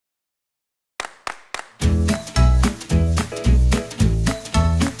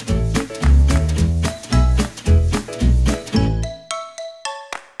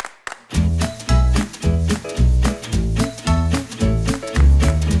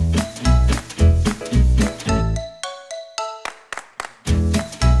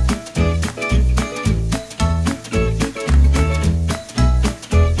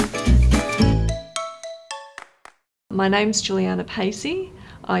My name's Juliana Pacey.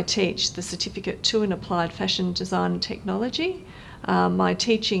 I teach the Certificate 2 in Applied Fashion Design and Technology. My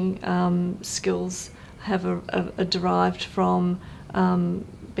teaching skills are derived from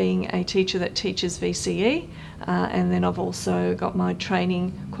being a teacher that teaches VCE, and then I've also got my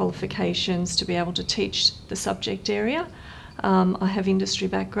training qualifications to be able to teach the subject area. I have industry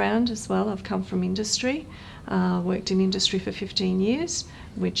background as well. I've come from industry, worked in industry for 15 years,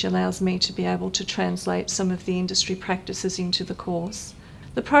 which allows me to be able to translate some of the industry practices into the course.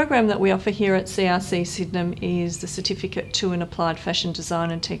 The program that we offer here at CRC Sydenham is the Certificate 2 in Applied Fashion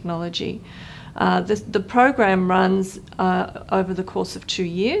Design and Technology. The program runs over the course of 2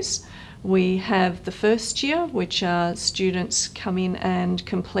 years. We have the first year, which students come in and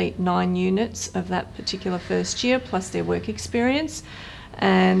complete 9 units of that particular first year, plus their work experience.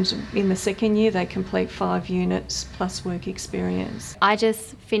 And in the second year, they complete 5 units plus work experience. I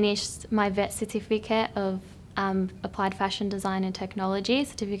just finished my VET certificate of Applied Fashion Design and Technology,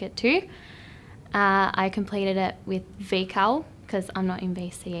 Certificate 2. I completed it with VCAL because I'm not in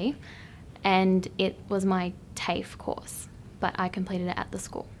VCE, and it was my TAFE course, but I completed it at the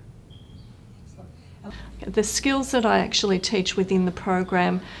school. The skills that I actually teach within the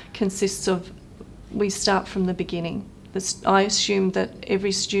program consists of, we start from the beginning. I assume that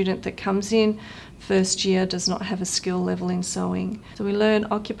every student that comes in first year does not have a skill level in sewing. So we learn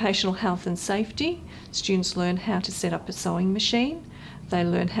occupational health and safety. Students learn how to set up a sewing machine. They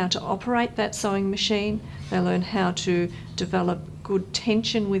learn how to operate that sewing machine. They learn how to develop good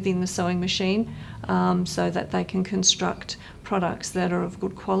tension within the sewing machine so that they can construct products that are of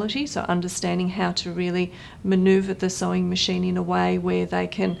good quality. So understanding how to really manoeuvre the sewing machine in a way where they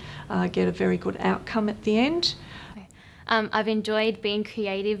can get a very good outcome at the end. I've enjoyed being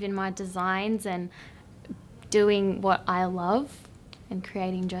creative in my designs and doing what I love and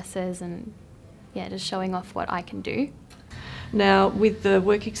creating dresses and just showing off what I can do. Now with the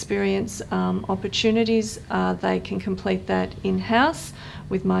work experience opportunities, they can complete that in-house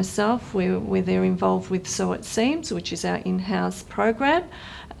with myself where they're involved with Sew It Seams, which is our in-house program,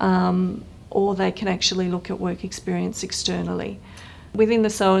 or they can actually look at work experience externally. Within the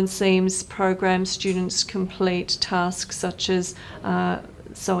Sew and Seams program, students complete tasks such as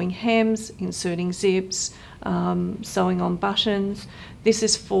sewing hems, inserting zips, sewing on buttons. This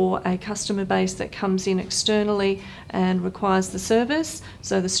is for a customer base that comes in externally and requires the service.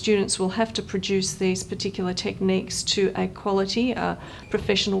 So the students will have to produce these particular techniques to a quality, a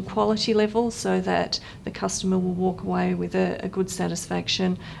professional quality level, so that the customer will walk away with a good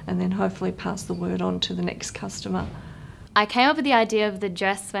satisfaction and then hopefully pass the word on to the next customer. I came up with the idea of the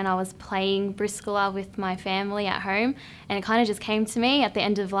dress when I was playing Briscola with my family at home, and it kind of just came to me at the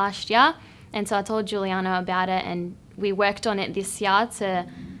end of last year, and so I told Juliana about it, and we worked on it this year to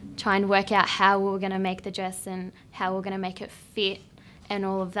try and work out how we were going to make the dress and how we were going to make it fit and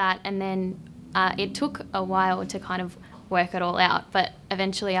all of that, and then it took a while to kind of work it all out, but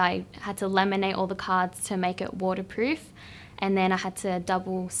eventually I had to laminate all the cards to make it waterproof, and then I had to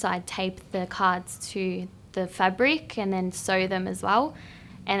double side tape the cards to the fabric and then sew them as well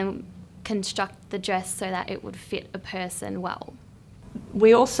and construct the dress so that it would fit a person well.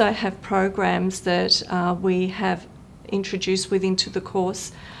 We also have programs that we have introduced into the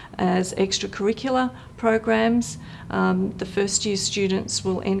course as extracurricular programs. The first year students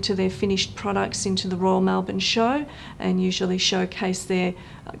will enter their finished products into the Royal Melbourne Show and usually showcase their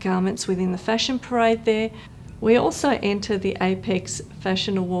garments within the fashion parade there. We also enter the Apex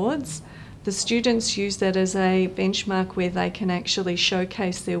Fashion Awards. The students use that as a benchmark where they can actually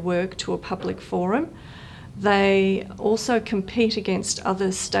showcase their work to a public forum. They also compete against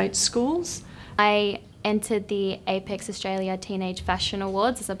other state schools. I entered the Apex Australia Teenage Fashion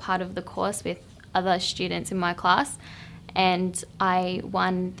Awards as a part of the course with other students in my class, and I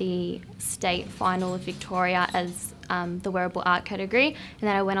won the state final of Victoria as the wearable art category, and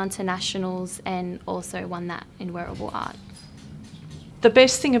then I went on to nationals and also won that in wearable art. The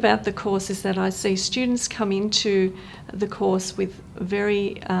best thing about the course is that I see students come into the course with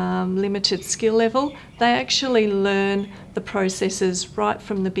very limited skill level. They actually learn the processes right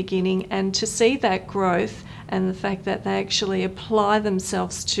from the beginning, and to see that growth and the fact that they actually apply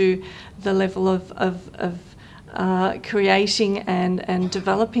themselves to the level of creating and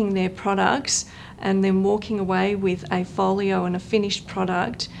developing their products and then walking away with a folio and a finished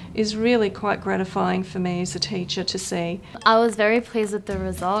product is really quite gratifying for me as a teacher to see. I was very pleased with the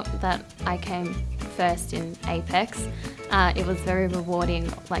result that I came first in Apex. It was very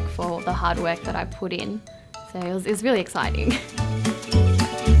rewarding, like, for the hard work that I put in. So it was really exciting.